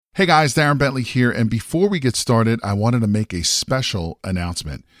Hey guys, Darren Bentley here, and before we get started, I wanted to make a special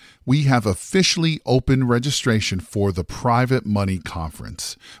announcement. We have officially opened registration for the Private Money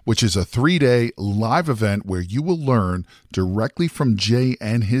Conference, which is a 3-day live event where you will learn directly from Jay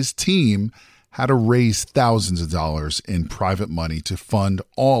and his team how to raise thousands of dollars in private money to fund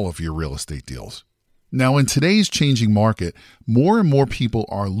all of your real estate deals. Now, in today's changing market, more and more people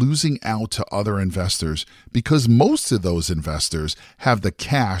are losing out to other investors because most of those investors have the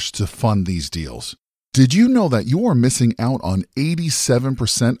cash to fund these deals. Did you know that you are missing out on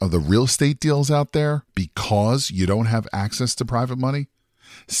 87% of the real estate deals out there because you don't have access to private money?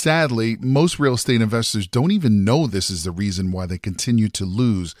 Sadly, most real estate investors don't even know this is the reason why they continue to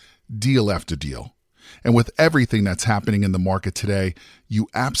lose deal after deal. And with everything that's happening in the market today, you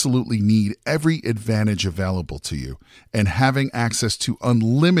absolutely need every advantage available to you. And having access to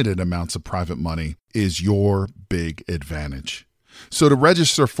unlimited amounts of private money is your big advantage. So to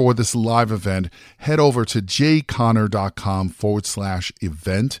register for this live event, head over to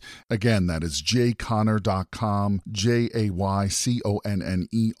jayconner.com/event. Again, that is jayconner.com,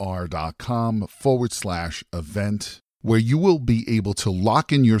 jayconner.com/event, where you will be able to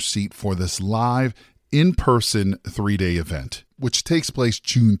lock in your seat for this live in-person 3-day event, which takes place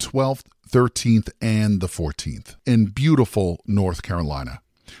June 12th, 13th, and the 14th in beautiful North Carolina.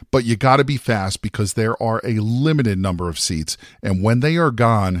 But you got to be fast because there are a limited number of seats, and when they are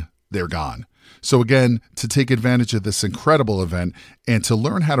gone, they're gone. So again, to take advantage of this incredible event and to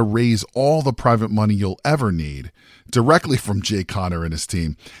learn how to raise all the private money you'll ever need directly from Jay Conner and his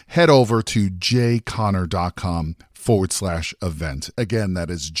team, head over to jayconner.com/event. Again,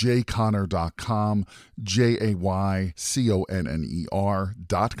 that is jayconner.com,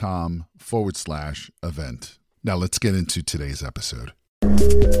 jayconner.com/event. Now let's get into today's episode.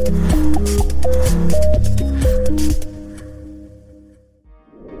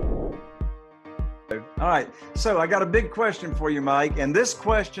 All right, so I got a big question for you, Mike, and this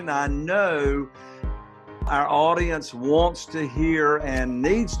question I know our audience wants to hear and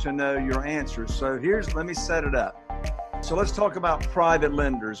needs to know your answers. So let me set it up. So let's talk about private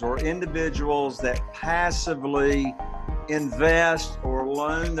lenders or individuals that passively invest or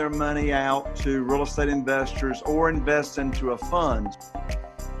loan their money out to real estate investors or invest into a fund.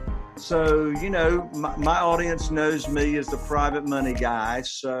 So, my audience knows me as the private money guy.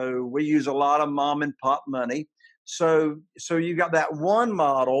 So we use a lot of mom and pop money. So you got that one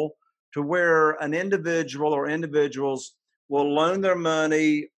model to where an individual or individuals will loan their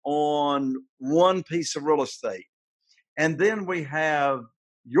money on one piece of real estate. And then we have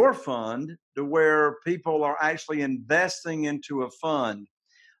your fund to where people are actually investing into a fund.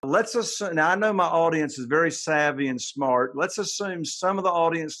 Let's assume, now I know my audience is very savvy and smart. Let's assume some of the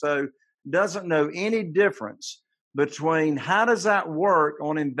audience, though, doesn't know any difference between how does that work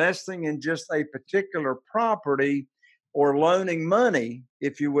on investing in just a particular property or loaning money,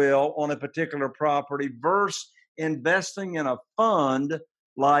 if you will, on a particular property versus investing in a fund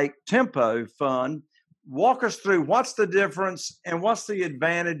like Tempo Fund. Walk us through what's the difference and what's the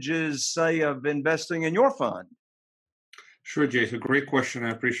advantages, say, of investing in your fund? Sure, Jay. It's a great question.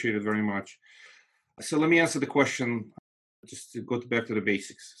 I appreciate it very much. So let me answer the question just to go back to the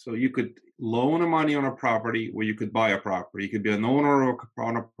basics. So you could loan money on a property or you could buy a property. You could be an owner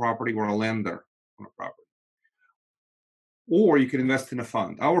on a property or a lender on a property. Or you could invest in a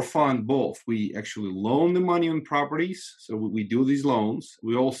fund. Our fund, both. We actually loan the money on properties. So we do these loans.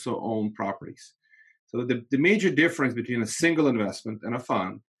 We also own properties. So the major difference between a single investment and a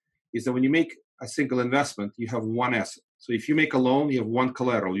fund is that when you make a single investment, you have one asset. So if you make a loan, you have one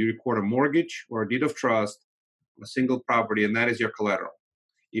collateral. You record a mortgage or a deed of trust on a single property, and that is your collateral.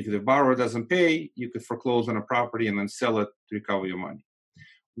 If the borrower doesn't pay, you could foreclose on a property and then sell it to recover your money.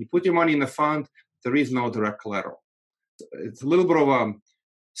 When you put your money in the fund, there is no direct collateral. It's a little bit of a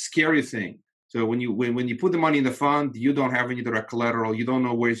scary thing. So when you put the money in the fund, you don't have any direct collateral. You don't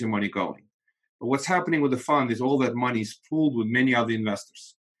know where's your money going. But what's happening with the fund is all that money is pooled with many other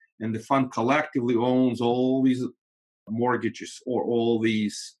investors. And the fund collectively owns all these mortgages or all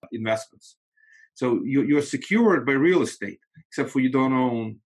these investments. So you're secured by real estate, except for you don't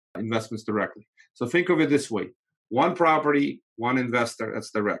own investments directly. So think of it this way. One property, one investor, that's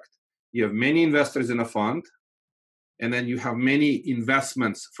direct. You have many investors in a fund, and then you have many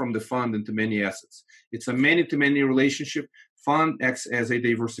investments from the fund into many assets. It's a many-to-many relationship. Fund acts as a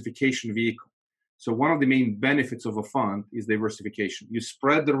diversification vehicle. So one of the main benefits of a fund is diversification. You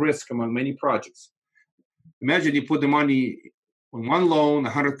spread the risk among many projects. Imagine you put the money on one loan,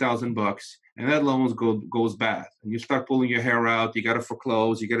 $100,000, and that loan goes bad. And you start pulling your hair out. You got to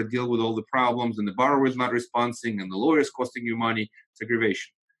foreclose. You got to deal with all the problems, and the borrower is not responding, and the lawyer is costing you money. It's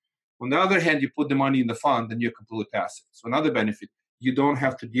aggravation. On the other hand, you put the money in the fund and you're completely passive. So another benefit, you don't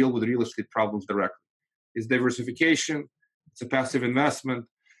have to deal with real estate problems directly. It's diversification. It's a passive investment.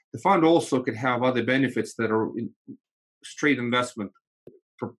 The fund also could have other benefits that are straight investment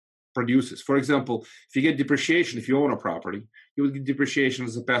produces. For example, if you get depreciation, if you own a property, you will get depreciation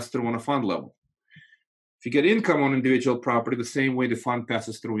as a pass-through on a fund level. If you get income on individual property, the same way the fund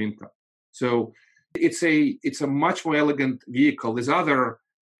passes through income. So it's a much more elegant vehicle. There's other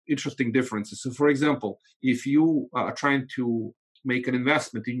interesting differences. So for example, if you are trying to make an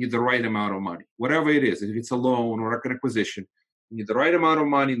investment, you need the right amount of money, whatever it is. If it's a loan or an acquisition, you need the right amount of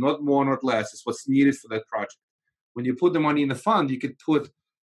money, not more, not less. It's what's needed for that project. When you put the money in the fund, you could put a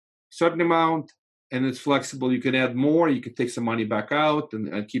certain amount and it's flexible. You can add more. You can take some money back out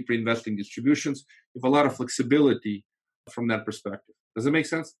and keep reinvesting distributions. You have a lot of flexibility from that perspective. Does it make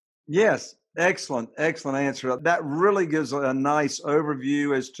sense? Yes. Excellent answer. That really gives a nice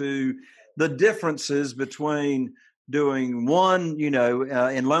overview as to the differences between doing one,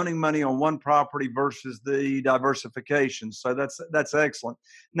 and loaning money on one property versus the diversification. So that's excellent.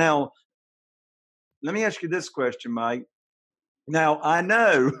 Now, let me ask you this question, Mike. Now, I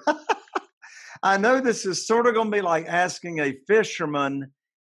know, I know this is sort of going to be like asking a fisherman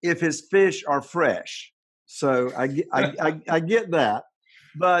if his fish are fresh. So I get that,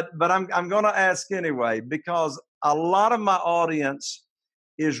 but I'm going to ask anyway, because a lot of my audience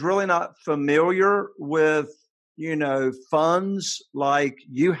is really not familiar with funds like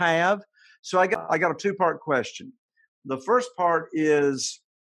you have. So I got a two-part question. The first part is,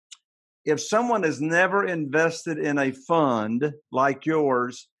 if someone has never invested in a fund like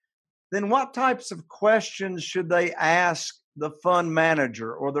yours, then what types of questions should they ask the fund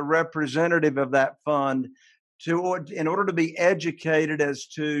manager or the representative of that fund in order to be educated as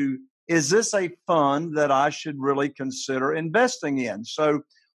to, is this a fund that I should really consider investing in? So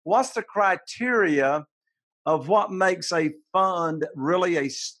what's the criteria of what makes a fund really a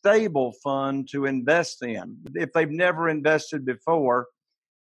stable fund to invest in if they've never invested before?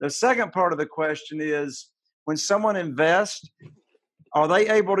 The second part of the question is, when someone invests, are they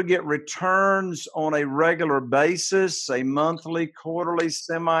able to get returns on a regular basis, a monthly, quarterly,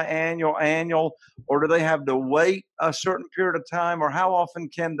 semi-annual, annual, or do they have to wait a certain period of time, or how often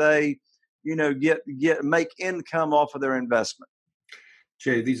can they, make income off of their investment?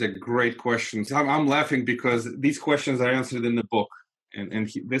 Jay, these are great questions. I'm laughing because these questions are answered in the book, and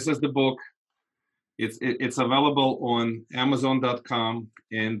this is the book. It's available on Amazon.com,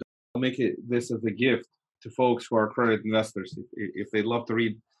 and I'll make this as a gift to folks who are accredited investors. If they'd love to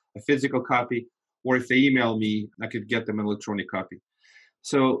read a physical copy, or if they email me, I could get them an electronic copy.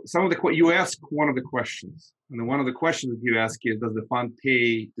 So you ask one of the questions, and then one of the questions you ask is, does the fund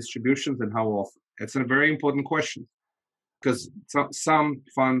pay distributions and how often? It's a very important question, because some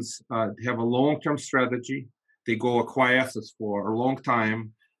funds have a long-term strategy. They go acquire assets for a long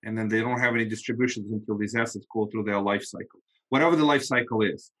time, and then they don't have any distributions until these assets go through their life cycle, whatever the life cycle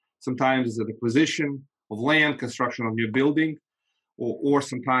is. Sometimes it's an acquisition of land, construction of new building, or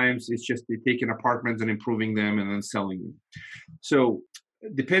sometimes it's just they taking apartments and improving them and then selling them. So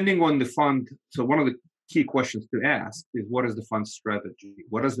depending on the fund, so one of the key questions to ask is, what is the fund's strategy?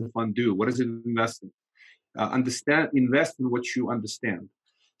 What does the fund do? What does it invest in? Invest in what you understand.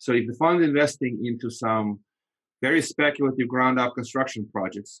 So if the fund is investing into some very speculative ground-up construction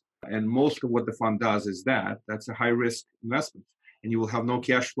projects, and most of what the fund does is that's a high-risk investment, and you will have no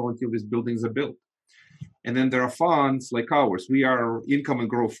cash flow until these buildings are built. And then there are funds like ours. We are an income and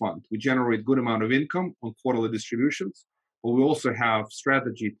growth fund. We generate good amount of income on quarterly distributions, but we also have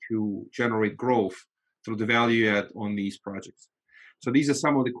strategy to generate growth through the value add on these projects. So these are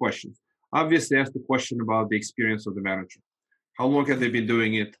some of the questions. Obviously, ask the question about the experience of the manager. How long have they been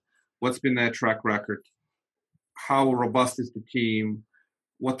doing it? What's been their track record? How robust is the team?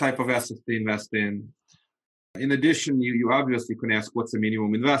 What type of assets they invest in? In addition, you obviously can ask, what's the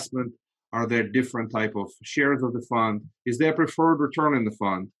minimum investment? Are there different type of shares of the fund? Is there preferred return in the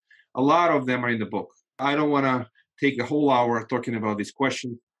fund? A lot of them are in the book. I don't want to take a whole hour talking about these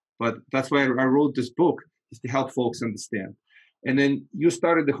questions, but that's why I wrote this book, is to help folks understand. And then you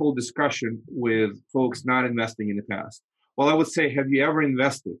started the whole discussion with folks not investing in the past. Well, I would say, have you ever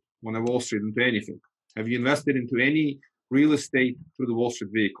invested on the Wall Street into anything? Have you invested into any real estate through the Wall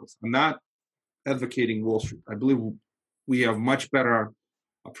Street vehicles? I'm not advocating Wall Street. I believe we have much better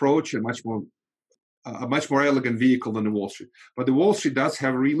approach and a much more elegant vehicle than the Wall Street. But the Wall Street does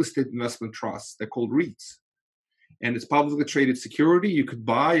have real estate investment trusts. They're called REITs. And it's publicly traded security you could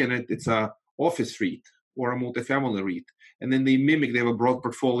buy, and it's a office REIT or a multifamily REIT. And then they have a broad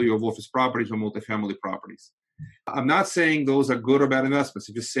portfolio of office properties or multifamily properties. I'm not saying those are good or bad investments.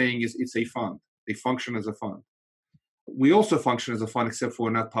 I'm just saying it's a fund. They function as a fund. We also function as a fund, except for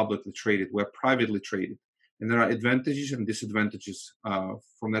we're not publicly traded. We're privately traded. And there are advantages and disadvantages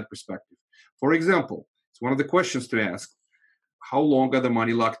from that perspective. For example, it's one of the questions to ask, how long are the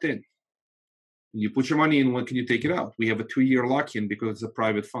money locked in? When you put your money in, when can you take it out? We have a 2-year lock-in because it's a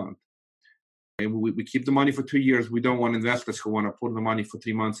private fund. And we keep the money for 2 years. We don't want investors who want to put the money for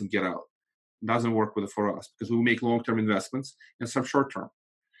 3 months and get out. It doesn't work for us because we make long-term investments and some short-term.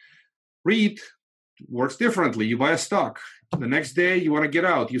 REIT works differently. You buy a stock. The next day you want to get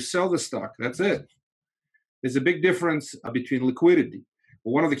out. You sell the stock. That's it. There's a big difference between liquidity.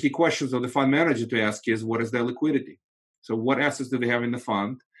 Well, one of the key questions of the fund manager to ask is, what is their liquidity? So what assets do they have in the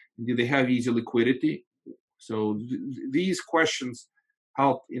fund? Do they have easy liquidity? So these questions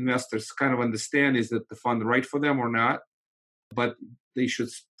help investors kind of understand, is that the fund right for them or not? But they should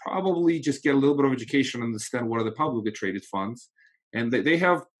probably just get a little bit of education, understand what are the publicly traded funds. And they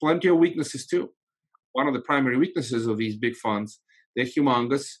have plenty of weaknesses too. One of the primary weaknesses of these big funds, they're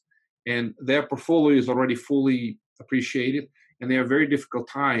humongous, and their portfolio is already fully appreciated, and they have a very difficult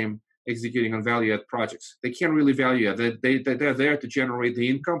time executing on value add projects. They can't really value add. They're there to generate the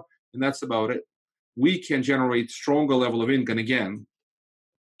income, and that's about it. We can generate stronger level of income again.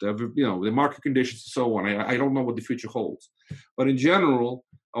 The market conditions and so on. I don't know what the future holds, but in general,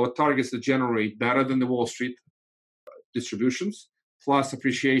 our target is to generate better than the Wall Street distributions plus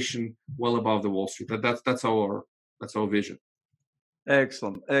appreciation well above the Wall Street. That's our vision.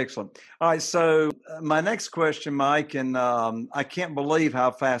 Excellent. All right. So my next question, Mike, and I can't believe how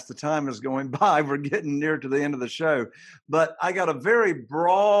fast the time is going by. We're getting near to the end of the show, but I got a very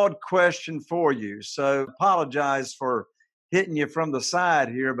broad question for you. So apologize for hitting you from the side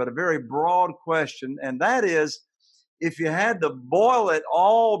here, but a very broad question. And that is, if you had to boil it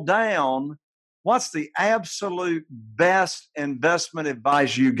all down, what's the absolute best investment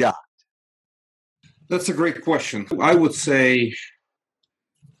advice you got? That's a great question. I would say,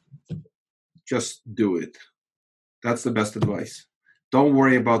 just do it. That's the best advice. Don't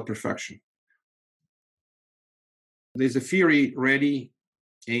worry about perfection. There's a theory, ready,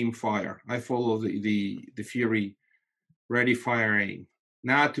 aim, fire. I follow the theory, ready, fire, aim.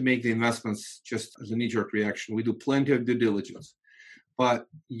 Not to make the investments just as a knee-jerk reaction. We do plenty of due diligence. But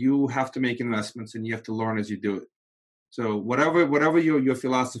you have to make investments and you have to learn as you do it. So whatever your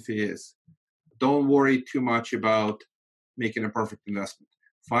philosophy is, don't worry too much about making a perfect investment.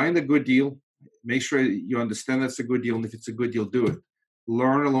 Find a good deal. Make sure you understand that's a good deal, and if it's a good deal, do it.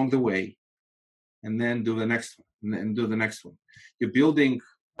 Learn along the way, and then do the next one, and do the next one. You're building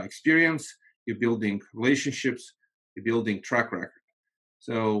experience, you're building relationships, you're building track record.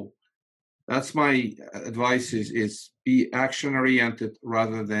 So that's my advice: is be action-oriented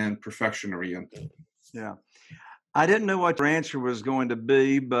rather than perfection-oriented. Yeah. I didn't know what your answer was going to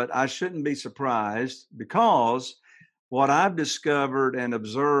be, but I shouldn't be surprised, because what I've discovered and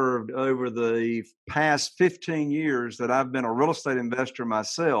observed over the past 15 years that I've been a real estate investor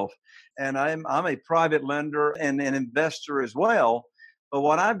myself, and I'm a private lender and an investor as well. But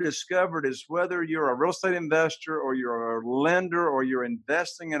what I've discovered is, whether you're a real estate investor or you're a lender or you're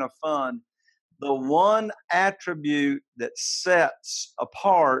investing in a fund, the one attribute that sets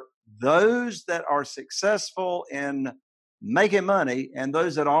apart those that are successful in making money and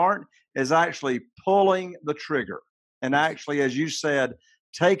those that aren't is actually pulling the trigger. And actually, as you said,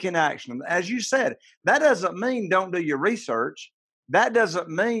 taking action. As you said, that doesn't mean don't do your research. That doesn't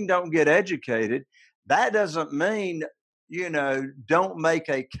mean don't get educated. That doesn't mean, don't make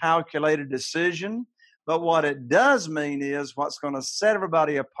a calculated decision. But what it does mean is, what's going to set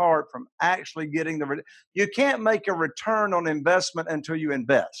everybody apart from actually getting you can't make a return on investment until you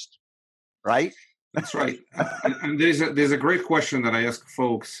invest, right? That's right. And there's a great question that I ask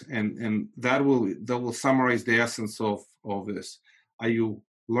folks, and that will summarize the essence of this. Are you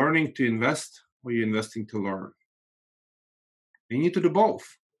learning to invest, or are you investing to learn? You need to do both,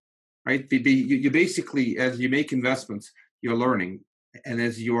 right? You basically, as you make investments, you're learning, and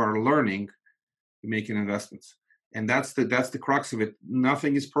as you are learning, you're making investments, and that's the crux of it.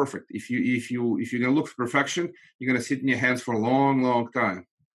 Nothing is perfect. If you're gonna look for perfection, you're gonna sit in your hands for a long, long time.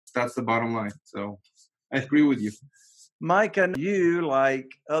 That's the bottom line. So I agree with you. Mike, and you, like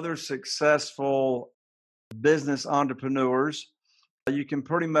other successful business entrepreneurs, you can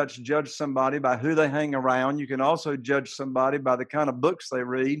pretty much judge somebody by who they hang around. You can also judge somebody by the kind of books they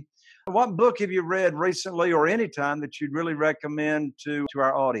read. What book have you read recently or any time that you'd really recommend to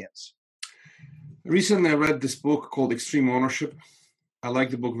our audience? Recently, I read this book called Extreme Ownership. I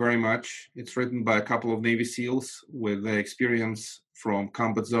like the book very much. It's written by a couple of Navy SEALs with experience from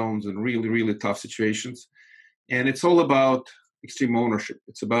combat zones and really, really tough situations. And it's all about extreme ownership.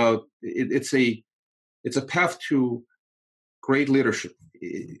 It's a path to great leadership.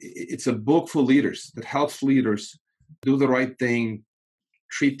 It's a book for leaders that helps leaders do the right thing,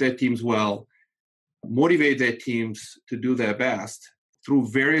 treat their teams well, motivate their teams to do their best through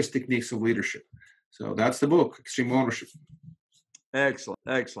various techniques of leadership. So that's the book, Extreme Ownership. Excellent.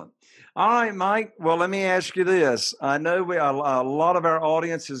 Excellent. All right, Mike. Well, let me ask you this. I know a lot of our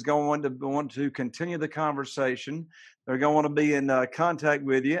audience is going to want to continue the conversation. They're going to be in contact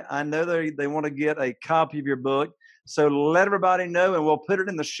with you. I know they want to get a copy of your book. So let everybody know, and we'll put it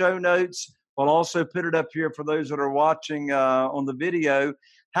in the show notes. We'll also put it up here for those that are watching on the video.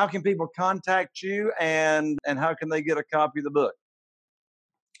 How can people contact you, and how can they get a copy of the book?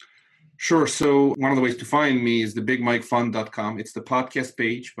 Sure. So one of the ways to find me is thebigmikefund.com. It's the podcast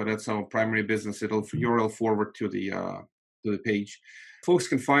page, but that's our primary business. It'll URL forward to the page. Folks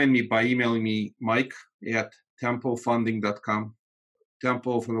can find me by emailing me, mike@tempofunding.com.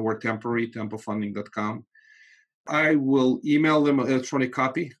 Tempo from the word temporary, tempofunding.com. I will email them an electronic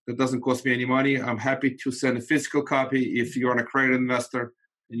copy. That doesn't cost me any money. I'm happy to send a physical copy if you're an accredited investor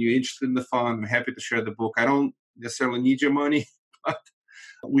and you're interested in the fund. I'm happy to share the book. I don't necessarily need your money, but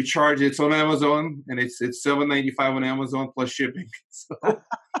we charge. It's on Amazon, and it's $7.95 on Amazon plus shipping. So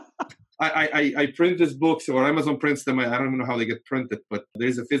I print this book, or Amazon prints them. I don't even know how they get printed, but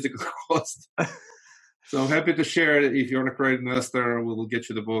there's a physical cost. So I'm happy to share it. If you're an accredited investor, we'll get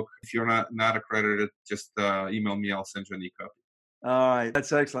you the book. If you're not accredited, just email me. I'll send you an e-copy. All right.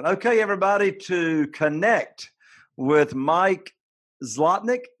 That's excellent. Okay, everybody, to connect with Mike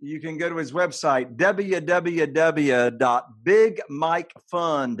Zlotnik, you can go to his website,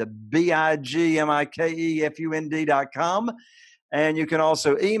 www.bigmikefund.com. And you can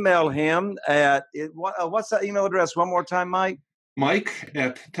also email him at, what's that email address? One more time, Mike?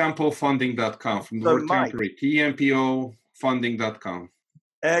 Mike@tempofunding.com, from the word temporary, TMPO funding.com.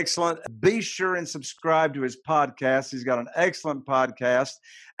 Excellent. Be sure and subscribe to his podcast. He's got an excellent podcast,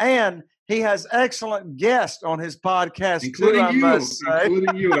 and he has excellent guests on his podcast, including too,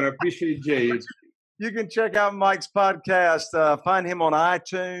 including you, and I appreciate Jay. You can check out Mike's podcast. Find him on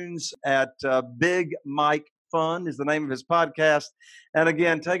iTunes at Big Mike Fund is the name of his podcast. And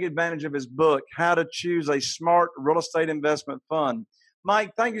again, take advantage of his book, How to Choose a Smart Real Estate Investment Fund.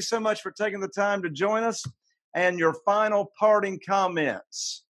 Mike, thank you so much for taking the time to join us, and your final parting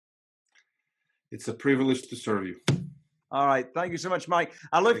comments. It's a privilege to serve you. All right. Thank you so much, Mike.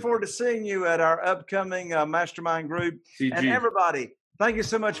 I look forward to seeing you at our upcoming mastermind group. CG. And everybody, thank you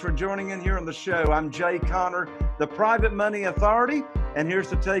so much for joining in here on the show. I'm Jay Conner, the Private Money Authority, and here's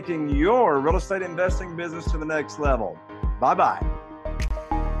to taking your real estate investing business to the next level. Bye-bye.